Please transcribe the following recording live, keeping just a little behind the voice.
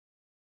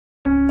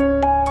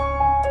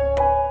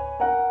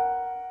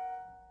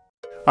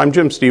I'm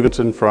Jim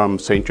Stevenson from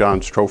St.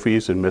 John's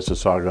Trophies in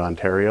Mississauga,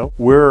 Ontario.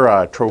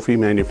 We're trophy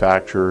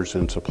manufacturers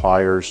and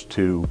suppliers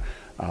to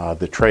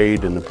the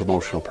trade and the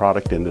promotional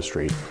product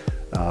industry.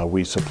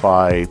 We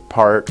supply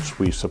parts,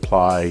 we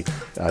supply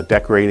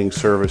decorating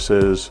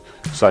services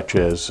such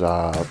as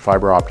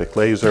fiber optic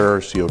laser,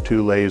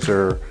 CO2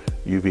 laser,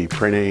 UV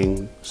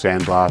printing,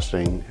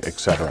 sandblasting,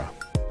 etc.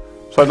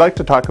 So I'd like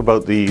to talk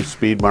about the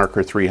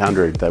SpeedMarker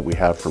 300 that we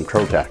have from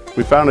Trotec.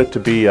 We found it to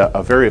be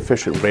a very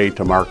efficient way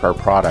to mark our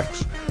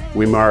products.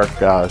 We mark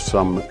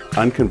some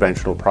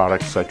unconventional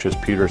products such as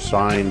pewter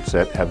signs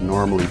that have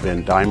normally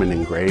been diamond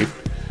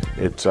engraved.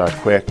 It's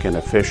quick and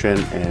efficient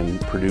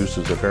and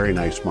produces a very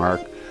nice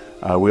mark.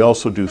 We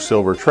also do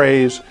silver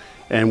trays,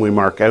 and we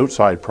mark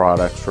outside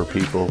products for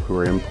people who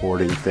are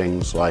importing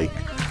things like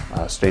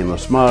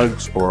stainless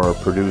mugs or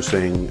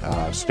producing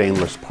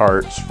stainless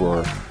parts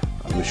for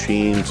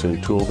machines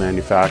and tool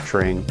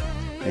manufacturing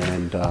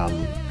and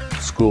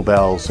school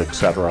bells,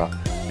 etc.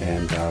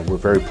 And we're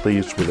very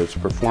pleased with its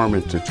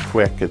performance. It's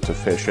quick, it's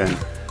efficient.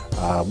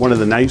 One of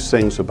the nice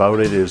things about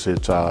it is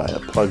it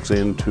plugs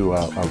into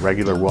a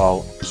regular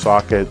wall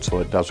socket, so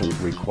it doesn't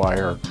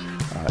require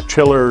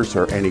chillers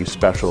or any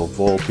special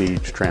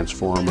voltage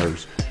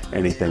transformers,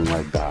 anything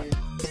like that.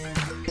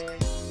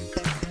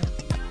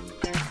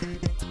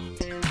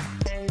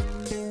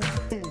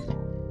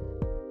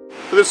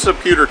 This is a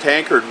pewter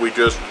tankard we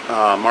just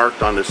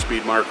marked on the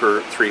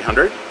SpeedMarker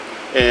 300,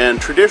 and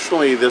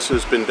traditionally this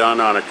has been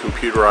done on a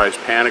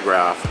computerized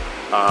pantograph.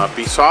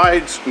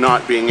 Besides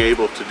not being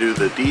able to do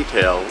the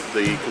detail,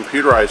 the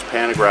computerized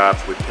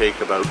pantograph would take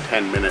about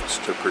 10 minutes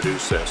to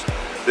produce this.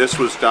 This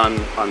was done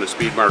on the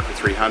SpeedMarker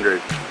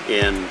 300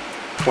 in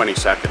 20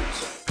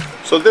 seconds.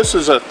 So this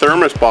is a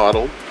thermos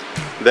bottle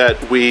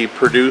that we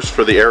produce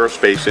for the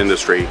aerospace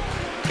industry,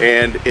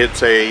 and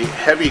it's a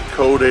heavy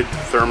coated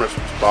thermos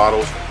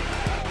bottle.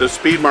 The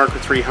SpeedMarker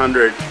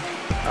 300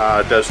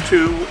 does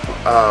two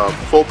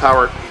full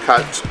power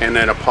cuts and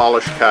then a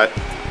polish cut.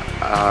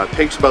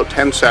 Takes about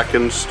 10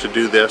 seconds to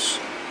do this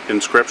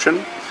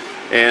inscription,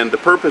 and the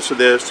purpose of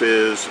this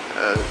is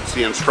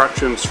the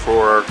instructions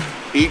for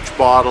each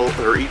bottle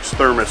or each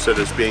thermos that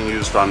is being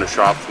used on the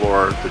shop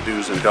floor, the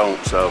do's and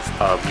don'ts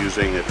of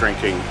using a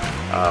drinking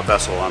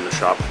vessel on the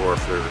shop floor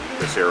for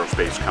this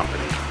aerospace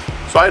company.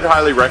 So I'd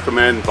highly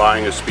recommend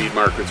buying a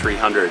SpeedMarker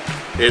 300.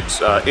 It's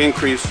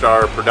increased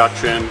our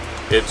production,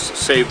 it's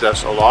saved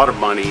us a lot of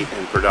money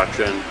in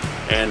production,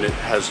 and it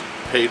has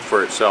paid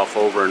for itself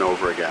over and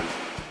over again.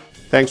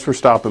 Thanks for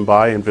stopping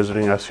by and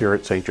visiting us here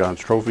at St. John's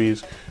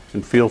Trophies,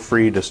 and feel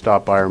free to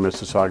stop by our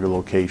Mississauga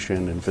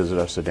location and visit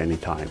us at any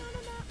time.